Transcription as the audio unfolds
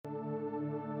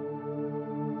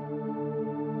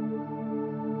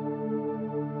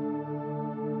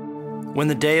When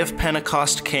the day of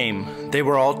Pentecost came, they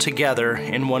were all together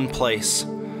in one place.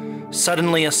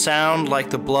 Suddenly a sound like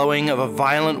the blowing of a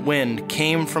violent wind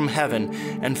came from heaven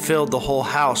and filled the whole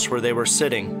house where they were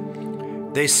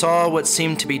sitting. They saw what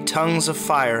seemed to be tongues of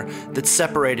fire that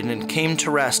separated and came to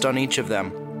rest on each of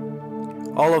them.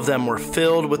 All of them were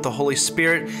filled with the Holy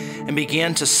Spirit and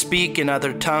began to speak in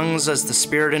other tongues as the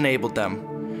Spirit enabled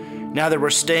them. Now there were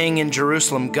staying in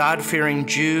Jerusalem God-fearing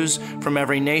Jews from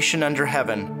every nation under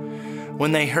heaven.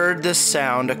 When they heard this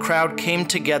sound, a crowd came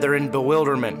together in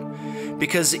bewilderment,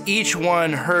 because each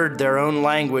one heard their own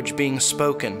language being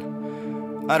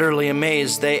spoken. Utterly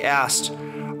amazed, they asked,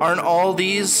 "Aren't all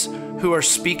these who are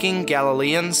speaking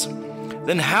Galileans?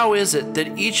 Then how is it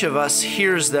that each of us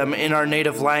hears them in our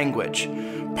native language?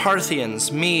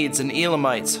 Parthians, Medes, and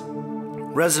Elamites,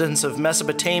 residents of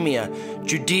Mesopotamia,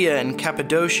 Judea and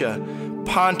Cappadocia,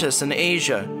 Pontus and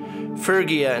Asia,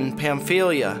 Phrygia and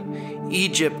Pamphylia,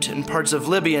 Egypt and parts of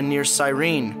Libya near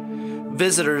Cyrene,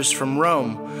 visitors from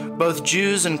Rome, both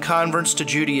Jews and converts to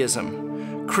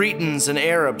Judaism, Cretans and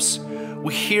Arabs.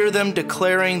 We hear them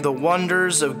declaring the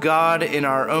wonders of God in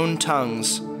our own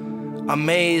tongues."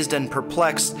 Amazed and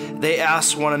perplexed, they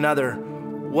asked one another,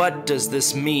 "What does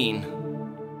this mean?"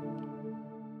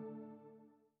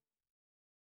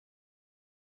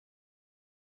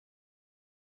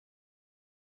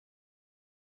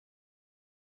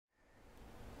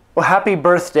 Well, happy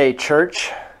birthday,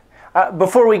 church.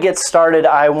 Before we get started,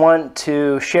 I want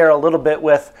to share a little bit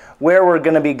with where we're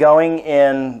going to be going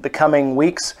in the coming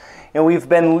weeks. We've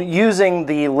been using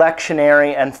the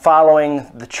lectionary and following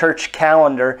the church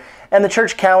calendar, and the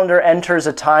church calendar enters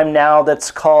a time now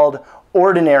that's called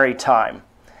ordinary time.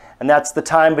 And that's the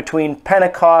time between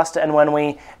Pentecost and when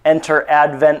we enter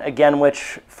Advent again,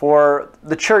 which for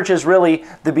the church is really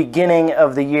the beginning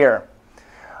of the year.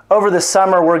 Over the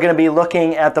summer, we're going to be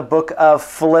looking at the book of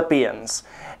Philippians.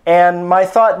 And my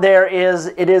thought there is,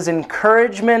 it is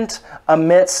encouragement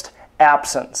amidst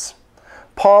absence.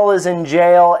 Paul is in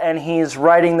jail and he's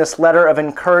writing this letter of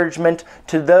encouragement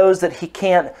to those that he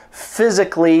can't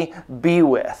physically be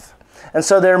with. And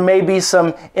so there may be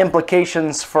some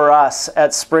implications for us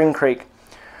at Spring Creek.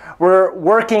 We're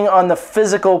working on the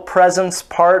physical presence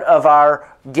part of our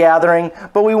gathering,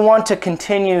 but we want to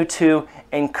continue to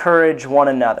encourage one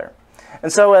another.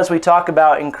 And so as we talk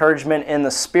about encouragement in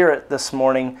the Spirit this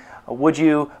morning, would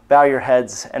you bow your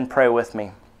heads and pray with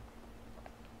me?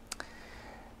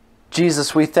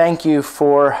 Jesus, we thank you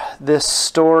for this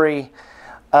story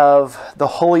of the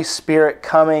Holy Spirit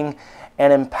coming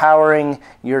and empowering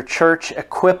your church,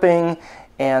 equipping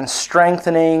and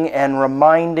strengthening and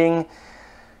reminding.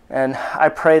 And I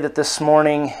pray that this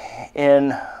morning,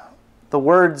 in the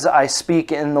words I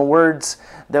speak, in the words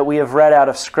that we have read out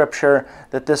of Scripture,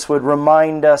 that this would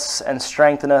remind us and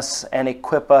strengthen us and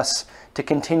equip us to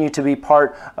continue to be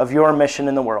part of your mission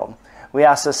in the world. We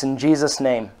ask this in Jesus'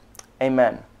 name.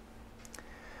 Amen.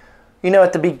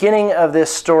 At the beginning of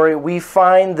this story, we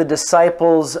find the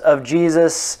disciples of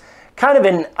Jesus kind of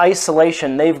in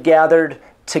isolation. They've gathered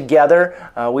together.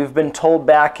 We've been told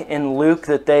back in Luke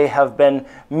that they have been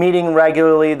meeting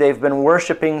regularly. They've been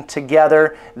worshiping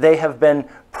together. They have been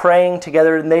praying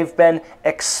together, and they've been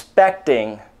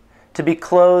expecting to be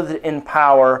clothed in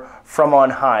power from on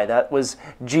high. That was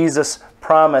Jesus'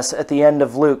 promise at the end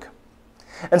of Luke.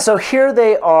 And so here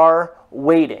they are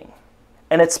waiting,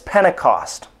 and it's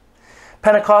Pentecost.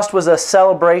 Pentecost was a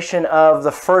celebration of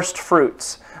the first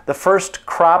fruits. The first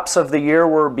crops of the year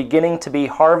were beginning to be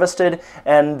harvested,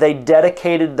 and they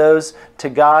dedicated those to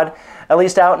God. At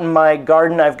least out in my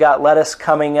garden, I've got lettuce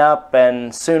coming up,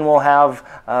 and soon we'll have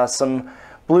some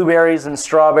blueberries and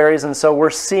strawberries, and so we're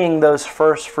seeing those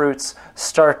first fruits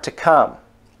start to come.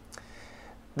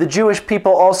 The Jewish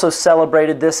people also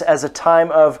celebrated this as a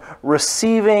time of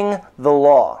receiving the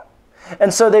law.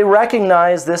 And so they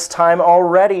recognize this time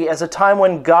already as a time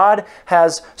when God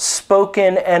has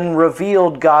spoken and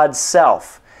revealed God's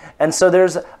self. And so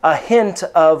there's a hint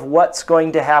of what's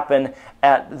going to happen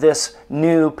at this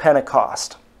new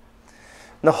Pentecost.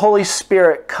 The Holy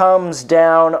Spirit comes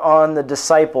down on the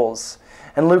disciples.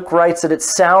 And Luke writes that it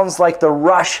sounds like the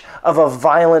rush of a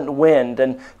violent wind,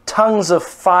 and tongues of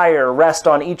fire rest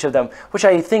on each of them, which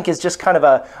I think is just kind of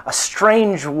a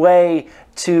strange way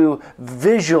to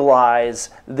visualize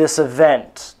this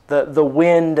event, the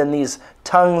wind and these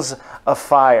tongues of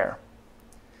fire.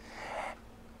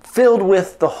 Filled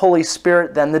with the Holy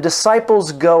Spirit, then, the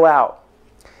disciples go out.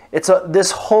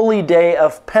 This holy day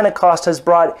of Pentecost has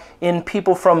brought in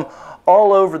people from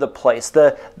all over the place.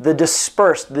 The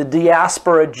dispersed, the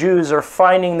diaspora Jews are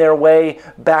finding their way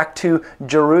back to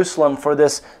Jerusalem for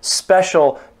this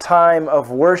special time of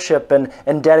worship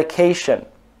and dedication.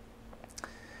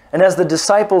 And as the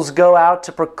disciples go out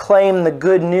to proclaim the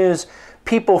good news,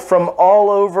 people from all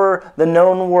over the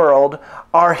known world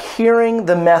are hearing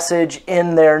the message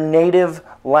in their native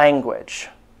language.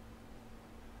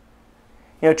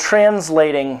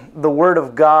 Translating the Word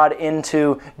of God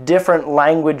into different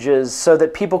languages so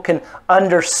that people can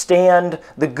understand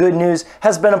the good news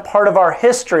has been a part of our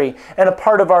history and a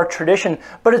part of our tradition,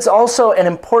 but it's also an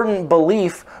important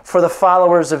belief for the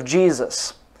followers of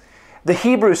Jesus. The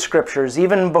Hebrew Scriptures,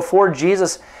 even before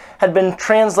Jesus, had been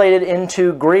translated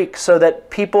into Greek so that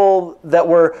people that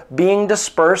were being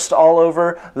dispersed all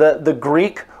over the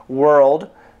Greek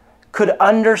world could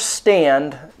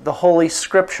understand the Holy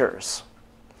Scriptures.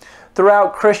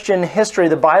 Throughout Christian history,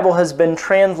 the Bible has been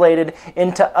translated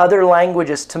into other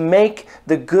languages to make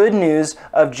the good news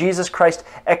of Jesus Christ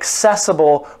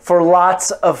accessible for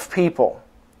lots of people.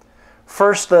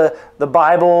 First, the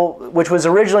Bible, which was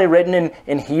originally written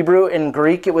in Hebrew and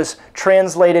Greek, it was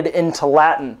translated into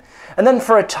Latin. And then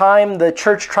for a time, the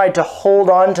church tried to hold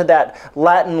on to that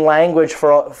Latin language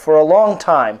for a long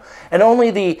time. And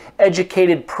only the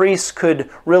educated priests could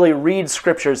really read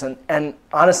scriptures. And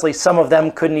honestly, some of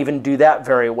them couldn't even do that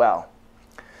very well.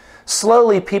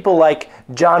 Slowly, people like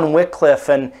John Wycliffe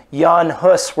and Jan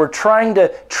Hus were trying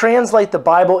to translate the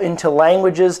Bible into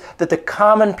languages that the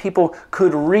common people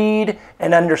could read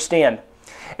and understand.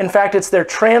 In fact, it's their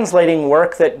translating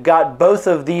work that got both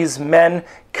of these men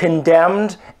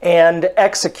condemned and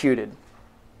executed.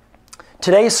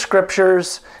 Today's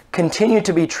scriptures continue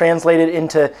to be translated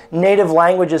into native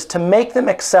languages to make them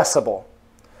accessible.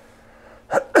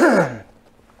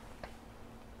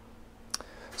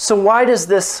 So why does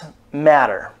this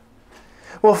matter?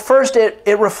 Well, first,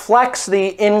 it reflects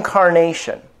the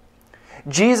incarnation.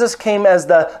 Jesus came as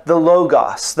the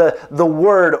Logos, the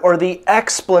Word, or the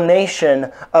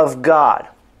explanation of God.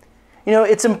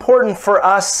 It's important for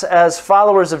us as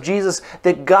followers of Jesus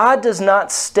that God does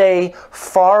not stay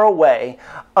far away,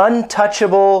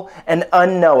 untouchable and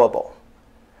unknowable.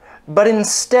 But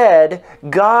instead,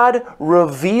 God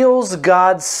reveals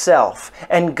God's self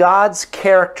and God's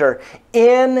character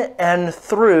in and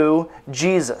through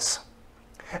Jesus.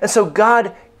 And so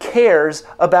God cares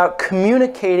about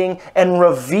communicating and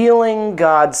revealing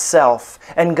God's self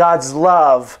and God's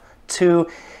love to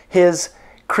His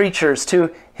creatures,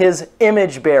 to His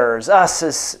image bearers, us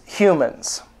as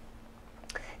humans.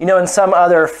 In some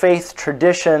other faith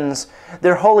traditions,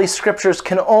 their holy scriptures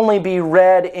can only be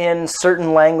read in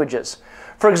certain languages.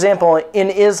 For example, in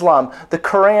Islam, the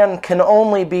Quran can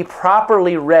only be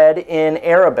properly read in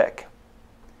Arabic.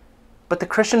 But the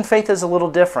Christian faith is a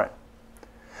little different,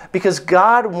 because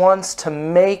God wants to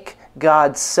make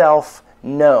God's self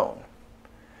known.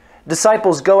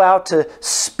 Disciples go out to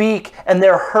speak, and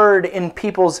they're heard in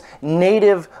people's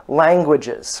native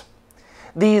languages.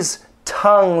 These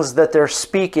tongues that they're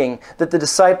speaking, that the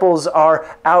disciples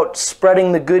are out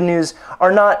spreading the good news,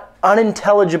 are not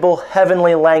unintelligible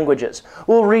heavenly languages.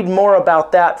 We'll read more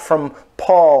about that from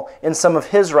Paul in some of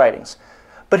his writings.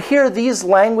 But here, these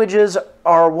languages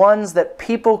are ones that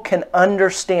people can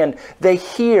understand. They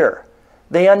hear,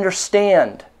 they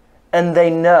understand, and they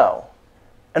know.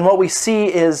 And what we see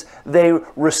is they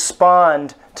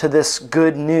respond to this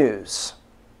good news.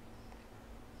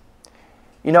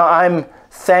 I'm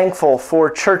thankful for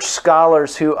church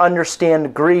scholars who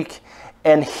understand Greek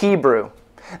and Hebrew.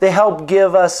 They help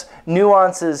give us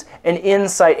nuances and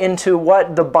insight into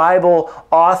what the Bible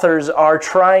authors are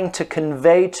trying to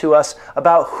convey to us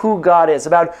about who God is,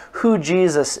 about who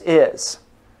Jesus is.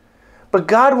 But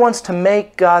God wants to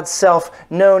make God's self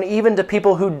known even to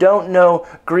people who don't know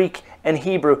Greek and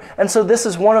Hebrew. And so this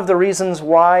is one of the reasons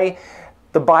why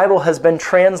the Bible has been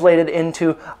translated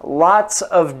into lots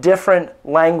of different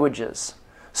languages,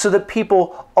 so that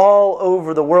people all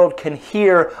over the world can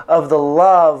hear of the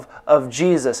love of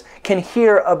Jesus, can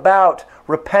hear about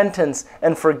repentance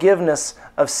and forgiveness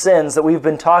of sins that we've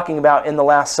been talking about in the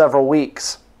last several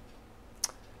weeks.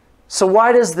 So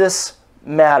why does this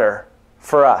matter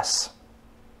for us?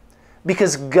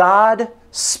 Because God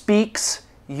speaks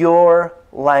your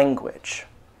language.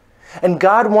 And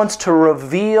God wants to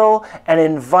reveal and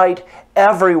invite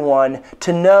everyone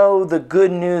to know the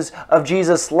good news of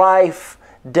Jesus' life,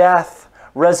 death,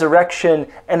 resurrection,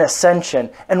 and ascension,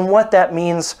 and what that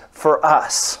means for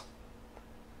us.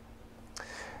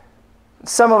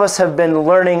 Some of us have been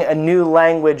learning a new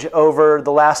language over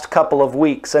the last couple of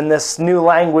weeks, and this new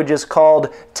language is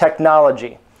called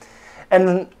technology.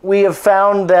 And we have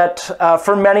found that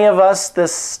for many of us,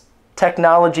 this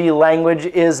technology language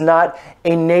is not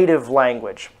a native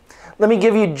language. Let me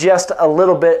give you just a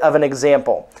little bit of an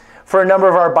example. For a number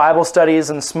of our Bible studies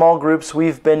and small groups,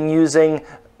 we've been using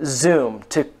Zoom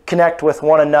to connect with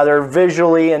one another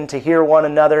visually and to hear one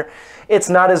another. It's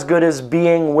not as good as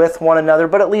being with one another,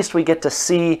 but at least we get to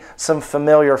see some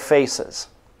familiar faces.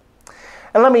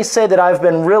 And let me say that I've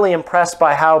been really impressed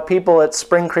by how people at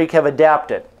Spring Creek have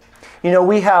adapted. You know,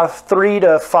 we have 3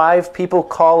 to 5 people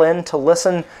call in to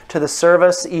listen to the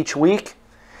service each week.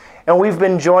 And we've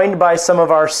been joined by some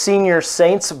of our senior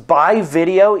saints by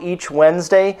video each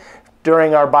Wednesday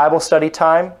during our Bible study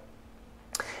time.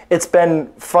 It's been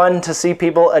fun to see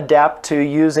people adapt to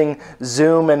using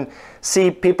Zoom and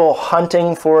see people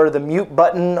hunting for the mute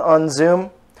button on Zoom.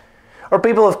 Or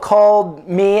people have called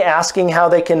me asking how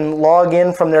they can log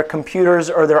in from their computers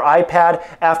or their iPad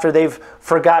after they've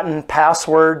forgotten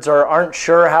passwords or aren't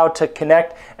sure how to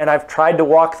connect, and I've tried to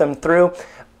walk them through.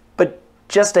 But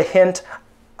just a hint,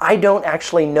 I don't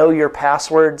actually know your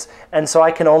passwords, and so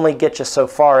I can only get you so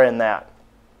far in that.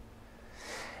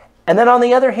 And then on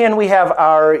the other hand, we have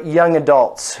our young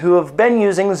adults who have been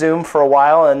using Zoom for a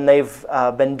while, and they've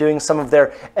been doing some of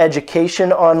their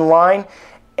education online.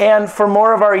 And for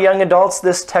more of our young adults,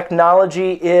 this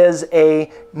technology is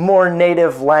a more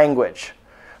native language.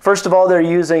 First of all, they're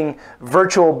using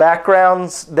virtual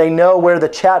backgrounds. They know where the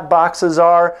chat boxes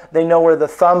are. They know where the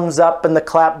thumbs up and the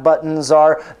clap buttons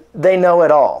are. They know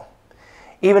it all.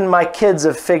 Even my kids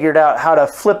have figured out how to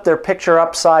flip their picture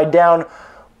upside down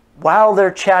while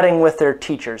they're chatting with their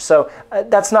teachers. So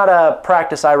that's not a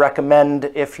practice I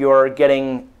recommend if you're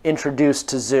getting introduced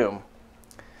to Zoom.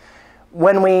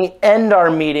 When we end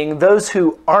our meeting, those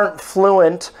who aren't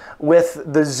fluent with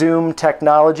the Zoom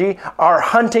technology are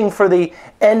hunting for the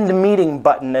end meeting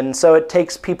button, and so it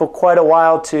takes people quite a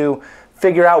while to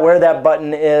figure out where that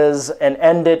button is and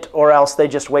end it, or else they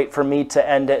just wait for me to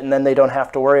end it and then they don't have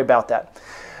to worry about that.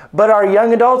 But our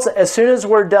young adults, as soon as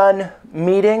we're done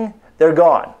meeting, they're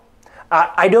gone.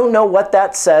 I don't know what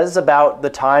that says about the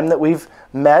time that we've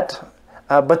met,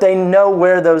 but they know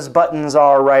where those buttons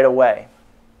are right away.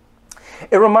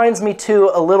 It reminds me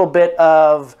too a little bit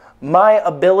of my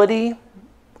ability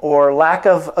or lack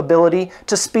of ability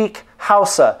to speak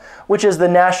Hausa, which is the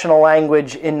national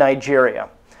language in Nigeria.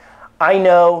 I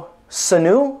know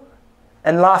Sanu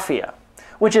and Lafia,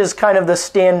 which is kind of the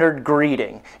standard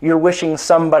greeting. You're wishing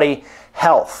somebody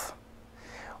health.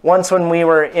 Once when we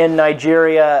were in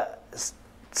Nigeria,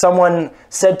 someone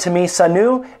said to me,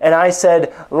 Sanu, and I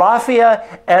said,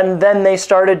 Lafia, and then they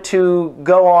started to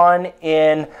go on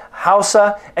in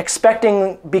Hausa,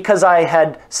 expecting, because I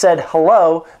had said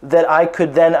hello, that I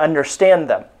could then understand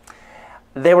them.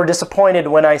 They were disappointed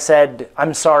when I said,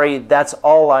 I'm sorry, that's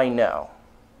all I know.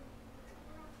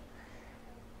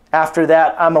 After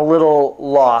that, I'm a little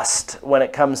lost when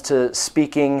it comes to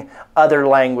speaking other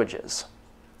languages.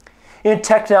 You know,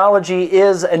 technology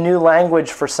is a new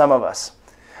language for some of us.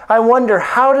 I wonder,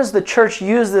 how does the church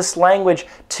use this language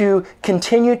to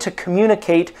continue to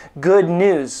communicate good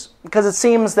news? Because it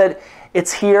seems that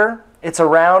it's here, it's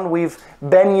around, we've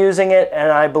been using it, and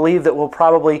I believe that we'll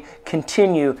probably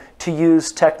continue to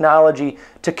use technology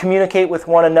to communicate with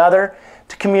one another,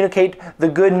 to communicate the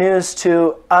good news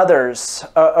to others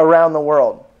around the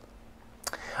world.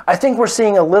 I think we're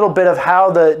seeing a little bit of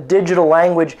how the digital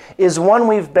language is one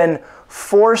we've been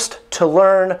forced to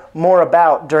learn more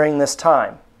about during this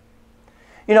time.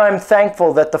 You know, I'm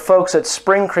thankful that the folks at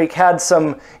Spring Creek had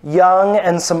some young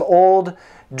and some old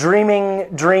dreaming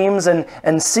dreams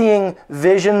and seeing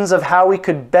visions of how we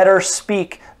could better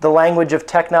speak the language of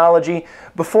technology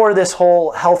before this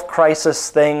whole health crisis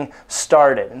thing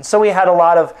started. And so we had a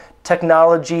lot of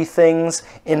technology things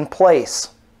in place.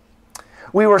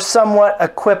 We were somewhat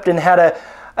equipped and had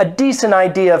a decent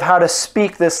idea of how to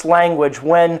speak this language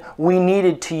when we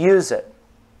needed to use it.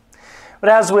 But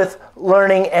as with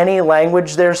learning any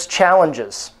language, there's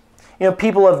challenges. You know,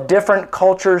 people of different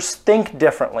cultures think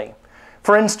differently.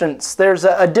 For instance, there's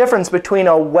a difference between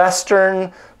a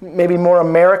Western, maybe more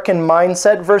American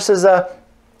mindset versus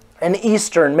an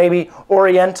Eastern, maybe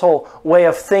Oriental way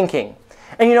of thinking.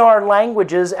 And you know, our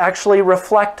languages actually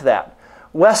reflect that.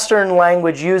 Western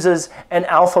language uses an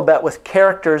alphabet with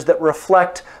characters that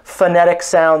reflect phonetic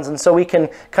sounds, and so we can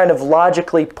kind of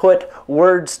logically put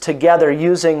words together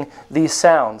using these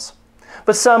sounds.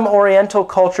 But some Oriental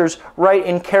cultures write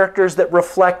in characters that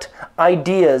reflect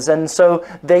ideas, and so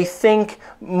they think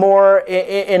more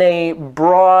in a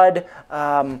broad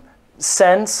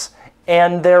sense,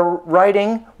 and their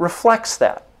writing reflects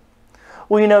that.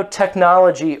 Well, you know,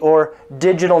 technology or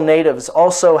digital natives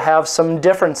also have some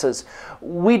differences.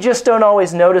 We just don't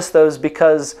always notice those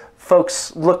because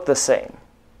folks look the same.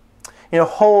 You know,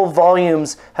 whole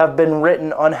volumes have been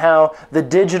written on how the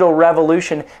digital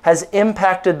revolution has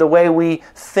impacted the way we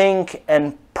think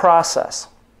and process.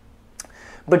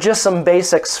 But just some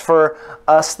basics for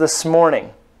us this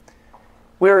morning.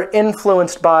 We're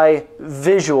influenced by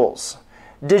visuals.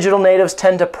 Digital natives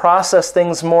tend to process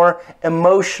things more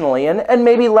emotionally and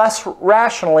maybe less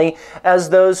rationally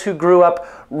as those who grew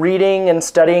up reading and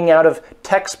studying out of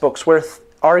textbooks where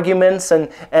arguments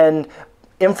and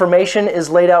information is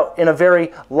laid out in a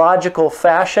very logical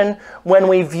fashion. When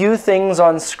we view things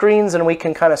on screens and we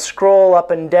can kind of scroll up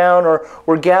and down, or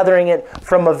we're gathering it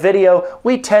from a video,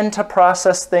 we tend to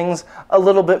process things a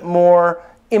little bit more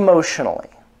emotionally.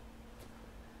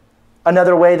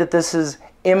 Another way that this has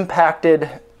impacted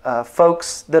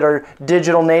folks that are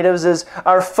digital natives is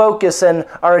our focus and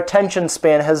our attention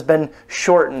span has been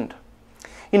shortened.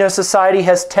 You know, society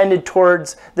has tended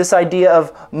towards this idea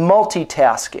of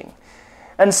multitasking.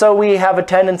 And so we have a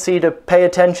tendency to pay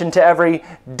attention to every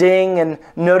ding and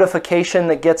notification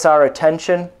that gets our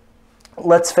attention.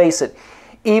 Let's face it,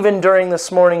 even during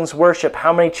this morning's worship,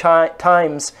 how many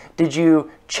times did you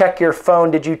check your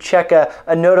phone? Did you check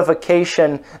a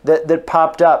notification that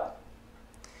popped up?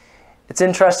 It's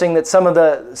interesting that some of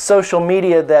the social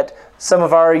media that some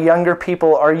of our younger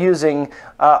people are using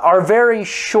are very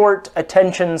short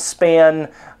attention span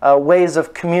ways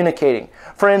of communicating.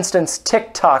 For instance,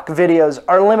 TikTok videos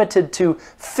are limited to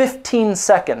 15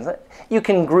 seconds. You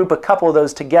can group a couple of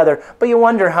those together, but you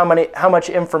wonder how much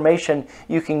information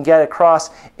you can get across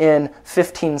in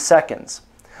 15 seconds.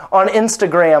 On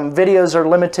Instagram, videos are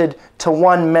limited to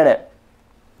 1 minute.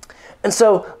 And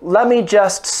so let me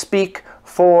just speak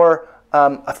for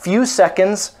a few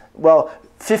seconds, well,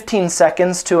 15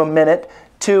 seconds to a minute,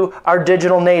 to our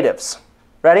digital natives.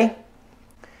 Ready?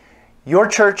 Your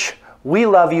church, we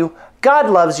love you. God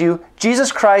loves you.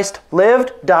 Jesus Christ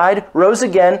lived, died, rose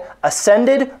again,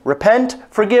 ascended, repent,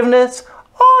 forgiveness.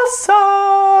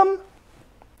 Awesome!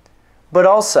 But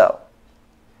also,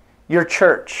 your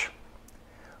church,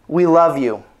 we love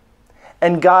you,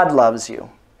 and God loves you.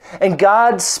 And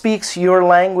God speaks your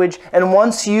language and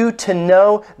wants you to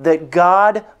know that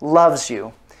God loves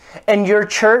you. And your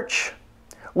church,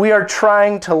 we are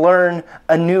trying to learn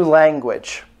a new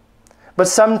language. But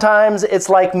sometimes it's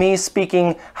like me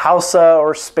speaking Hausa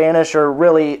or Spanish or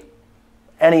really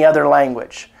any other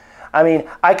language. I mean,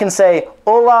 I can say,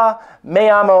 Hola, me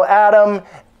llamo Adam,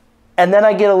 and then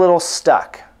I get a little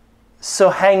stuck. So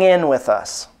hang in with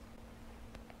us.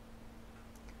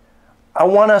 I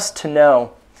want us to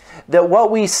know that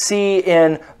what we see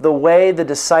in the way the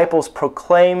disciples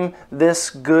proclaim this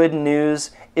good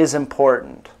news is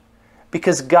important,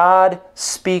 because God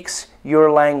speaks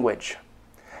your language.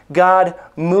 God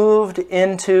moved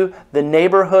into the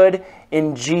neighborhood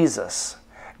in Jesus.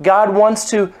 God wants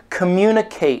to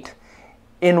communicate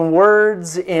in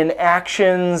words, in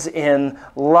actions, in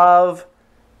love,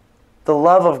 the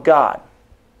love of God.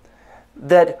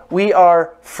 That we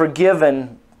are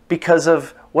forgiven because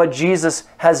of what Jesus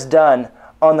has done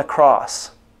on the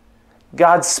cross.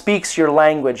 God speaks your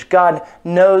language. God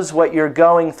knows what you're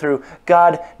going through.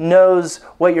 God knows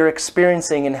what you're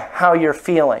experiencing and how you're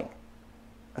feeling.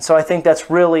 And so I think that's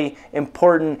really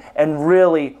important and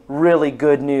really, really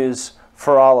good news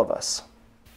for all of us.